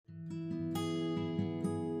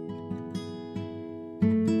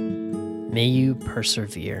May you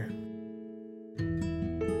persevere.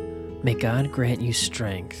 May God grant you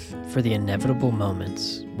strength for the inevitable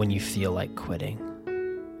moments when you feel like quitting.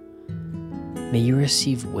 May you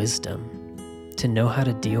receive wisdom to know how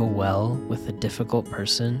to deal well with the difficult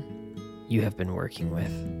person you have been working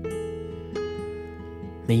with.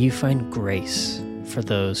 May you find grace for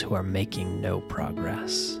those who are making no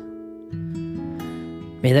progress.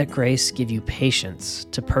 May that grace give you patience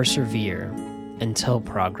to persevere until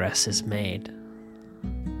progress is made.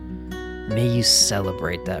 May you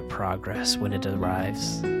celebrate that progress when it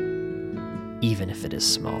arrives, even if it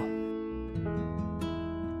is small.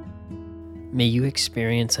 May you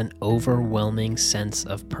experience an overwhelming sense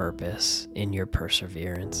of purpose in your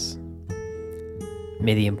perseverance.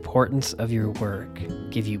 May the importance of your work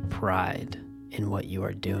give you pride in what you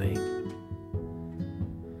are doing.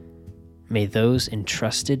 May those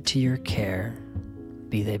entrusted to your care,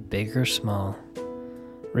 be they big or small,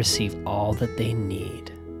 receive all that they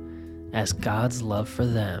need, as God's love for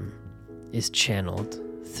them is channeled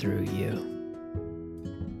through you.